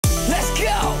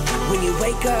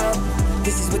wake up,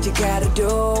 this is what you gotta do.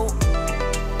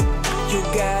 You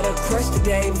gotta crush the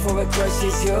day before it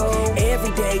crushes you.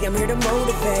 Every day I'm here to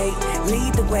motivate,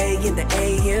 lead the way in the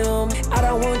AM. I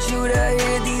don't want you to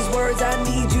hear these words, I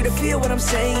need you to feel what I'm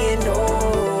saying.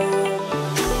 Oh,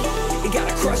 you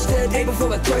gotta crush the day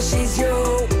before it crushes you.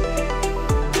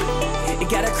 You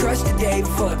gotta crush the day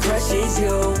before it crushes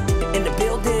you. In the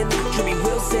building, Jimmy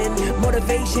Wilson,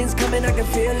 motivation's coming, I can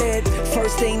feel it.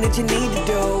 First thing that you need to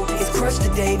do is crush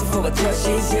the day before it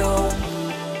crushes you.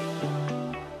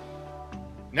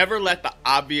 Never let the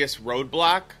obvious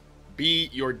roadblock be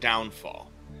your downfall.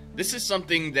 This is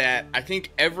something that I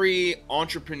think every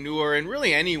entrepreneur and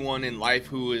really anyone in life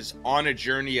who is on a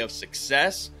journey of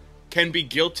success can be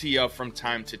guilty of from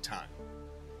time to time.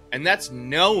 And that's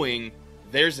knowing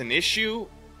there's an issue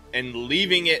and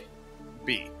leaving it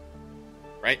be,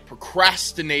 right?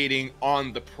 Procrastinating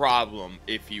on the problem,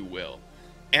 if you will.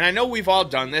 And I know we've all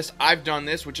done this. I've done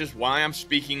this, which is why I'm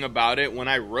speaking about it. When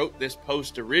I wrote this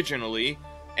post originally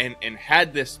and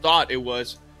had this thought, it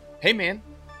was, hey man,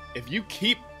 if you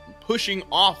keep pushing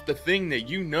off the thing that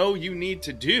you know you need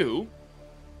to do,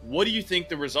 what do you think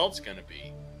the result's going to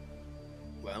be?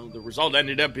 Well, the result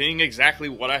ended up being exactly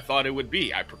what I thought it would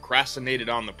be. I procrastinated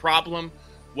on the problem.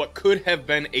 What could have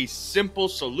been a simple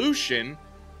solution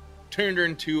turned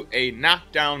into a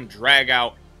knockdown,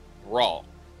 drag-out brawl.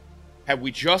 Had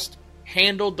we just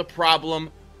handled the problem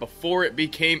before it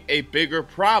became a bigger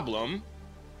problem,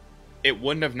 it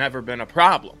wouldn't have never been a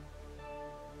problem.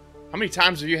 How many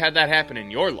times have you had that happen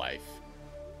in your life?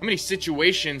 How many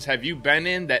situations have you been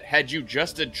in that had you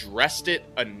just addressed it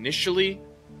initially,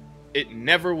 it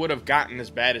never would have gotten as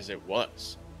bad as it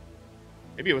was?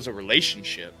 Maybe it was a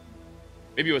relationship.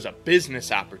 Maybe it was a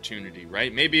business opportunity,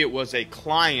 right? Maybe it was a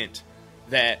client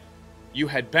that you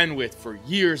had been with for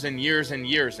years and years and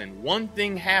years, and one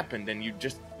thing happened and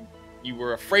you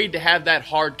were afraid to have that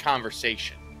hard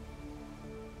conversation.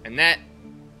 And that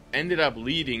ended up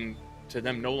leading to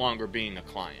them no longer being a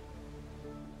client.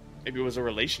 Maybe it was a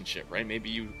relationship, right? Maybe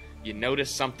you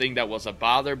noticed something that was a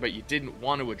bother, but you didn't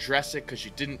want to address it because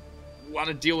you didn't want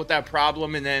to deal with that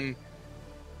problem, and then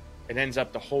it ends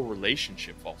up the whole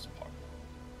relationship falls apart.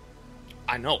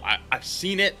 I know, I've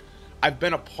seen it. I've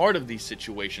been a part of these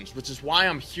situations, which is why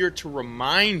I'm here to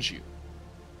remind you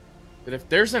that if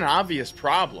there's an obvious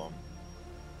problem,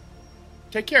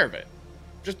 take care of it.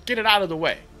 Just get it out of the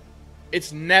way.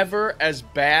 It's never as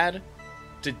bad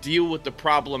to deal with the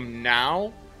problem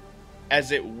now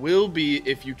as it will be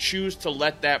if you choose to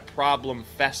let that problem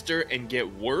fester and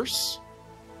get worse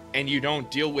and you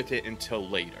don't deal with it until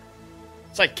later.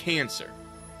 It's like cancer.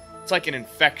 It's like an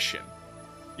infection.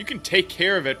 You can take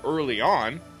care of it early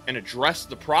on and address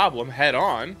the problem head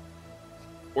on,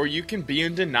 or you can be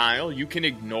in denial, you can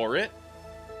ignore it,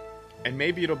 and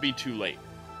maybe it'll be too late.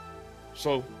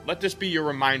 So let this be your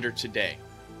reminder today.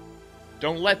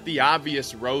 Don't let the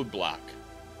obvious roadblock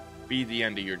be the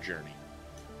end of your journey.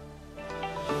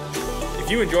 If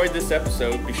you enjoyed this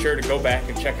episode, be sure to go back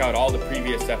and check out all the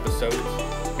previous episodes.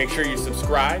 Make sure you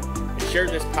subscribe and share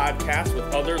this podcast with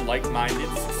other like-minded,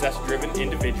 success-driven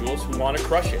individuals who want to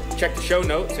crush it. Check the show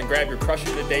notes and grab your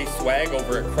Crushing the Day swag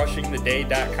over at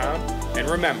crushingtheday.com. And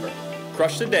remember,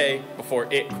 crush the day before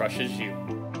it crushes you.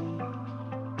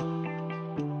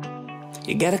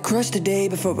 You gotta crush the day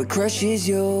before it crushes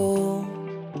you.